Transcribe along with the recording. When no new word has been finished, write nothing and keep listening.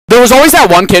was always that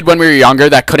one kid when we were younger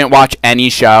that couldn't watch any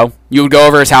show. You would go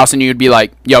over his house and you'd be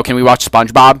like, yo, can we watch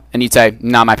SpongeBob? And he'd say,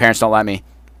 no, my parents don't let me.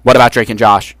 What about Drake and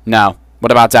Josh? No.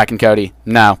 What about Zach and Cody?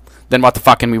 No. Then what the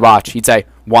fuck can we watch? He'd say,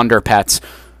 Wonder Pets.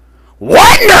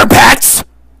 Wonder Pets?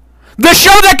 The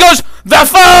show that goes, the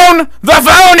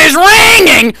phone is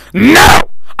ringing. No.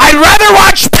 I'd rather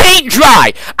watch paint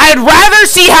dry. I'd rather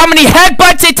see how many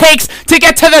headbutts it takes to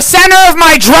get to the center of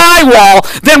my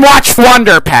drywall than watch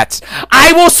Wonder Pets.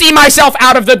 I will see myself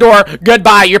out of the door.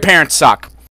 Goodbye. Your parents suck.